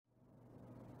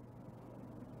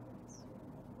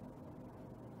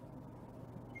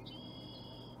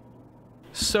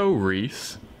So,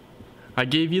 Reese, I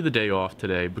gave you the day off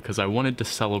today because I wanted to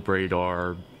celebrate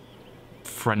our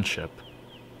friendship.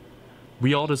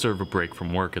 We all deserve a break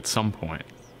from work at some point,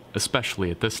 especially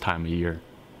at this time of year.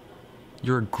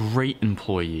 You're a great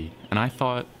employee, and I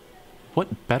thought,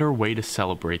 what better way to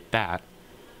celebrate that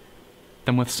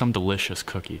than with some delicious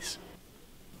cookies?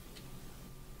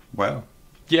 Wow.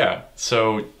 Yeah,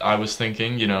 so I was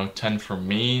thinking, 10 for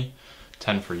me,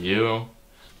 10 for you.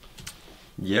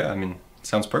 Yeah, I mean,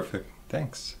 sounds perfect.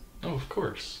 Thanks. Oh, of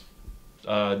course.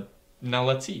 Now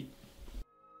let's eat.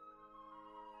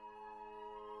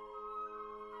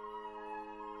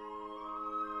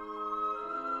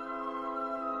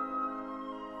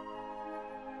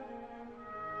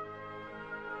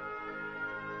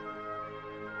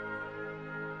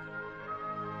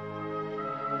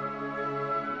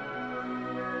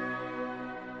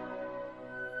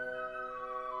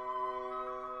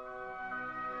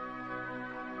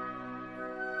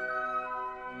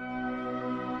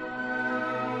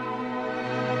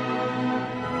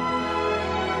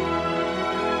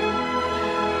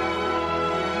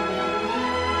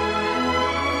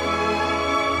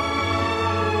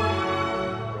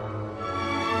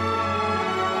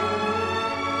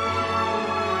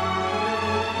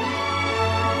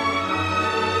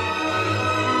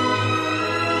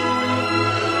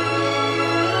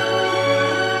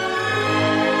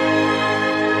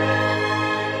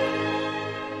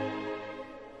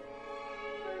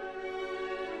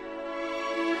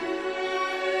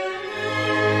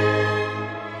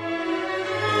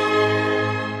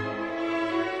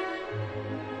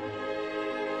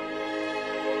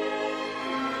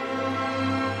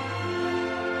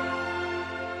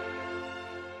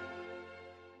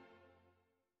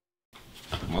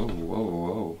 Whoa, whoa,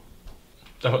 whoa.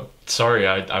 Oh, sorry,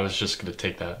 I was just gonna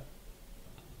take that.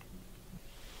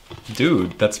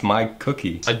 Dude, that's my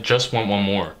cookie. I just want one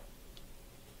more.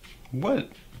 What?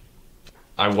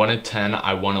 I wanted 10,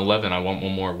 I want 11, I want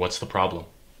one more. What's the problem?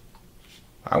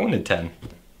 I wanted 10.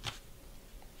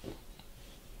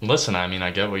 Listen,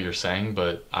 I get what you're saying,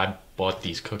 but I bought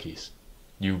these cookies.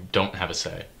 You don't have a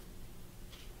say.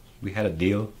 We had a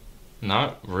deal.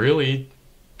 Not really.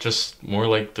 Just more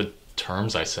like the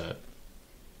terms I set.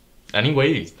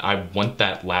 Anyway, I want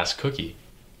that last cookie.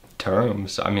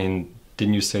 Terms? I mean,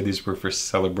 didn't you say these were for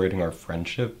celebrating our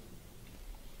friendship?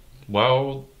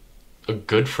 Well, a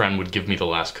good friend would give me the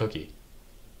last cookie.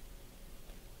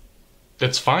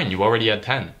 It's fine, you already had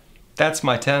 10. That's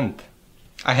my 10th.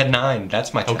 I had 9.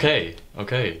 That's my 10th.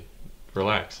 Okay.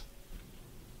 Relax.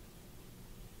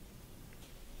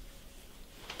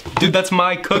 Dude, that's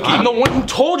my cookie. I'm the one who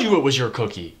told you it was your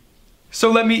cookie. So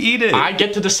let me eat it. I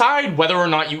get to decide whether or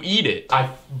not you eat it. I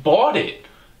bought it.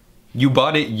 You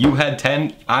bought it, you had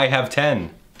 10, I have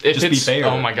 10. Just be fair.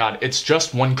 Oh my god, it's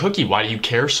just one cookie. Why do you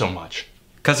care so much?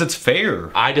 Because it's fair.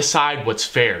 I decide what's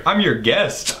fair. I'm your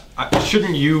guest.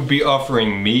 Shouldn't you be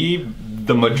offering me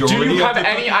the majority of Do you have the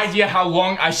any cookies? idea how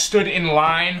long I stood in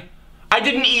line? I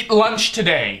didn't eat lunch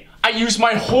today. I used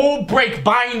my whole break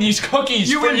buying these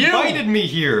cookies for you. You invited me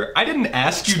here. I didn't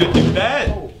ask you to do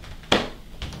that.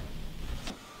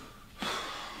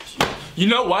 You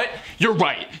know what? You're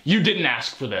right. You didn't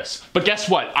ask for this. But guess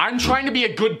what? I'm trying to be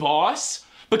a good boss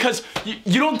because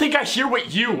you don't think I hear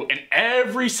what you and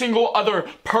every single other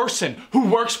person who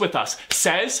works with us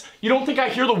says? You don't think I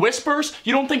hear the whispers?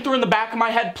 You don't think they're in the back of my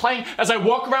head playing as I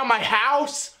walk around my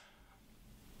house?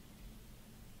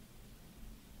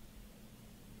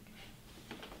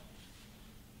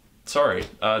 Sorry,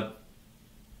 how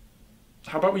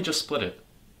about we just split it?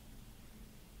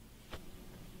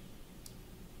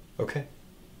 Okay.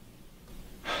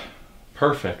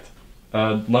 Perfect.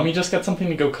 Let me just get something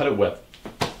to go cut it with.